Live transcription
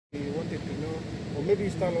We wanted to know, or maybe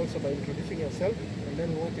start also by introducing yourself, and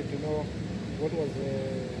then we wanted to know what was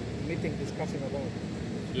the meeting discussing about.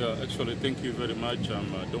 Yeah, actually, thank you very much.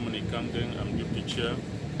 I'm Dominic Kang. I'm Deputy Chair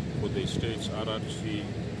for the state's RRC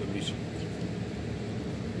Commission.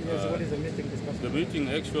 Yes, what is the meeting discussing? The meeting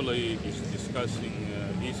actually is discussing,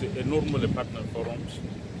 is a normal partner forums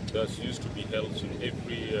that's used to be held in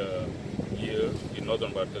every year in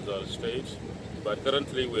Northern Barkazal states. But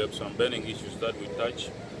currently we have some burning issues that we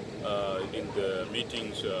touch in the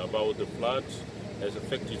meetings about the floods has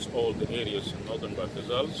affected all the areas in Northern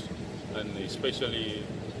Barkazal, and especially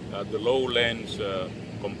the lowlands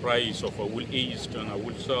comprised of Aweil East and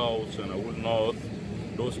Aweil South and Aweil North.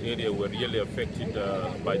 Those areas were really affected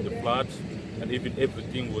by the floods, and even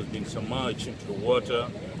everything was being submerged into the water,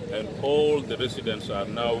 and all the residents are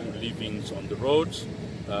now living on the roads,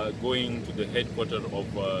 going to the headquarters of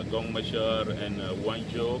Gongmashar and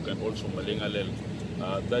Wanjok and also Malingalel.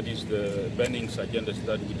 That is the burning agendas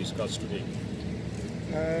that we discussed today.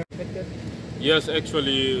 Yes,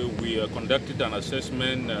 actually we conducted an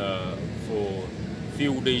assessment for a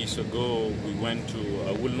few days ago. We went to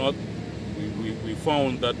Aweil North. We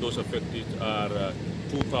found that those affected are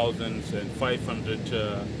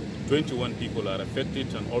 2,521 people are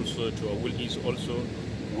affected, and also to Aweil East also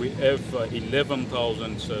we have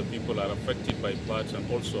 11,000 people are affected by floods, and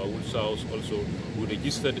also Aweil South also we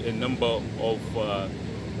registered a number of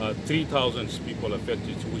 3,000 people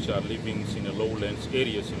affected which are living in the lowlands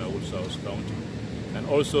areas in Aweil South County. And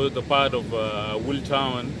also the part of Aweil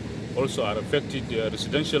Town also are affected,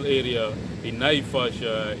 residential area in Naifash,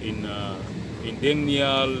 in Deng,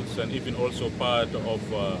 and even also part of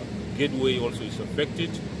Gateway also is affected,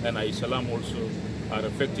 and Aisalam also are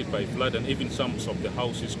affected by flood, and even some of the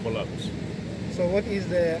houses collapse. So what is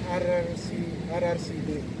the RRC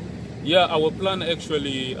doing? Yeah, our plan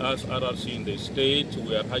actually as RRC in the state,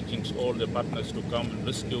 we are urging all the partners to come and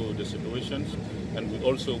rescue the situations, and we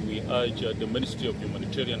urge the Ministry of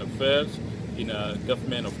Humanitarian Affairs in a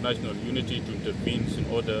government of national unity to intervene in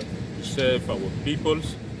order to save our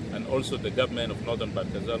peoples, and also the government of Northern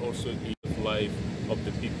Barkazal also in the life of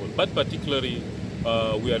the people. But particularly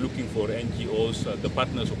we are looking for NGOs, the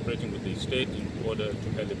partners operating with the state in order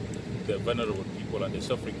to help the vulnerable people and the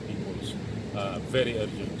suffering peoples, very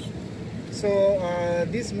urgent. So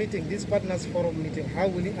this meeting, this partners forum meeting, how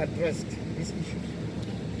will it address these issues?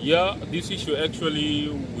 Yeah, this issue actually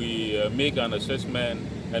we make an assessment,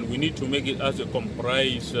 and we need to make it as a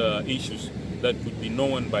comprise issues that could be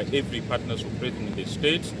known by every partners operating in the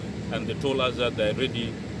states, and they told us that they're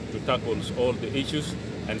ready to tackle all the issues.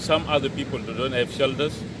 And some other people that don't have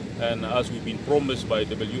shelters, and as we've been promised by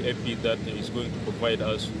WFP that is going to provide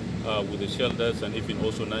us with the shelters and even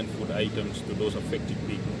also non-food items to those affected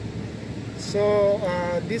people. So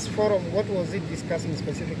this forum, what was it discussing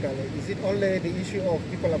specifically? Is it only the issue of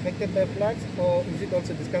people affected by floods, or is it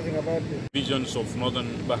also discussing about the visions of Northern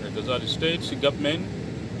Barkazal states government,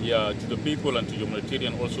 yeah, to the people and to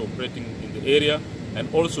humanitarian also operating in the area, and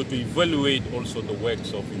also to evaluate also the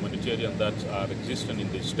works of humanitarian that are existing in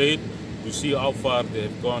the state, to see how far they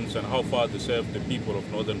have gone and how far they serve the people of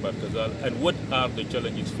Northern Barkazal, and what are the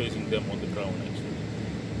challenges facing them on the ground actually.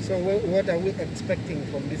 So what are we expecting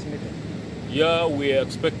from this meeting? Yeah, we are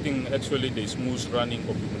expecting actually the smooth running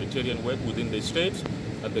of humanitarian work within the states,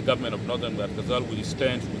 and the government of Northern Barkazal will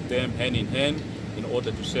stand with them hand in hand in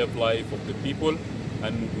order to save life of the people.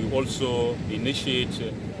 And we also initiate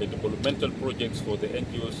the developmental projects for the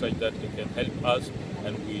NGOs such that they can help us,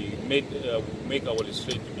 and we make our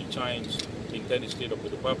state to be changed in 10 states of the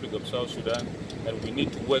Republic of South Sudan, and we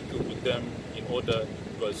need to work with them in order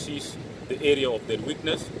to assist the area of their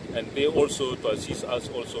weakness, and they also to assist us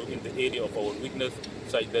also in the area of our weakness,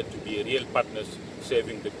 such that to be a real partners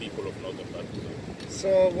saving the people of Northern Barkazal.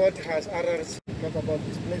 So what has RRC talked about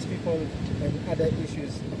displaced people and other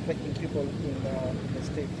issues affecting people in the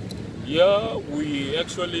state? Yeah, we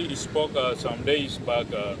actually spoke some days back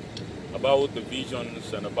about the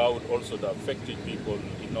visions and about also the affected people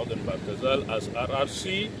in Northern Barkazal. As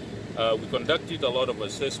RRC, we conducted a lot of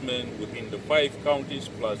assessment within the 5 counties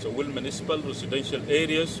plus Aweil municipal residential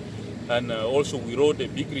areas, and also we wrote a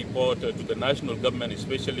big report to the national government,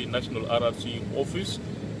 especially National RRC Office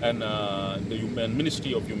and the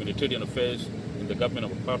Ministry of Humanitarian Affairs in the government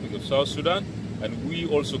of the Republic of South Sudan. And we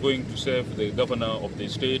also going to serve the governor of the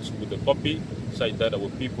state with a copy such that our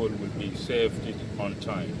people will be served on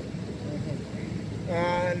time.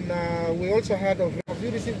 And we also heard of, have you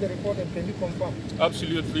received the report, and can you confirm?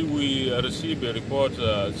 Absolutely, we received a report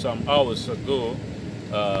some hours ago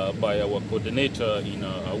by our coordinator in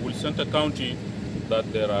Aweil Center County, that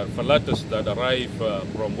there are Falatas that arrive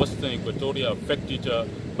from Western Equatoria affected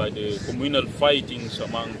by the communal fightings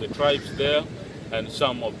among the tribes there, and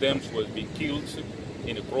some of them was being killed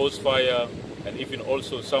in a crossfire, and even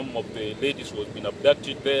also some of the ladies was being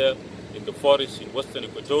abducted there in the forest in Western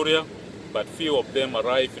Equatoria, but few of them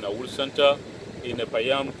arrived in Aweil Center in a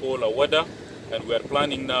payam called Awada, and we are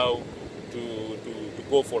planning now to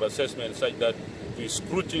go for assessment such that we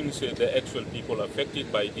scrutinize the actual people affected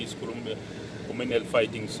by these communal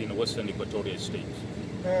fightings in Western Equatoria State.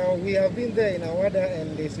 We have been there in Awada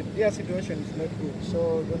and their situation is not good.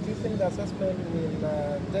 So don't you think the assessment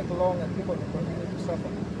will take long and people will continue to suffer?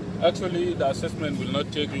 Actually, the assessment will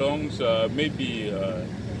not take long. So maybe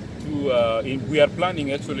we are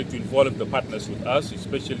planning actually to involve the partners with us,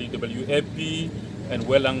 especially WFP and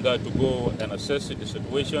Welanga, to go and assess the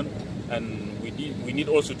situation. And we need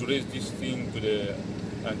also to raise this thing to the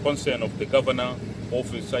concern of the governor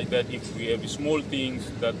office, such that if we have small things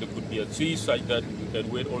that there could be a cease, such that we can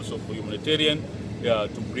wait also for humanitarian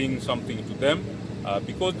to bring something to them.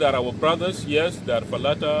 Because they are our brothers, yes, they are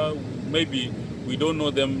Falata, maybe we don't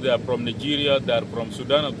know them, they are from Nigeria, they are from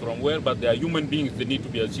Sudan, or from where, but they are human beings, they need to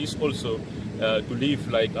be assisted also to live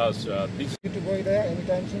like us. This to go there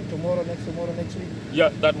anytime soon, tomorrow, next week? Yeah,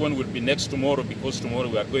 that one will be next tomorrow, because tomorrow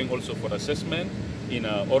we are going also for assessment in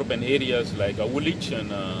urban areas like Awulich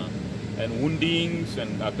and Woundings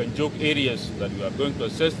and Akanjok areas, that we are going to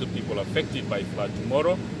assess the people affected by flood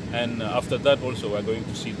tomorrow. And after that also we are going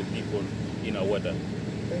to see the people in Awada.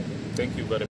 Thank you. Thank you very much.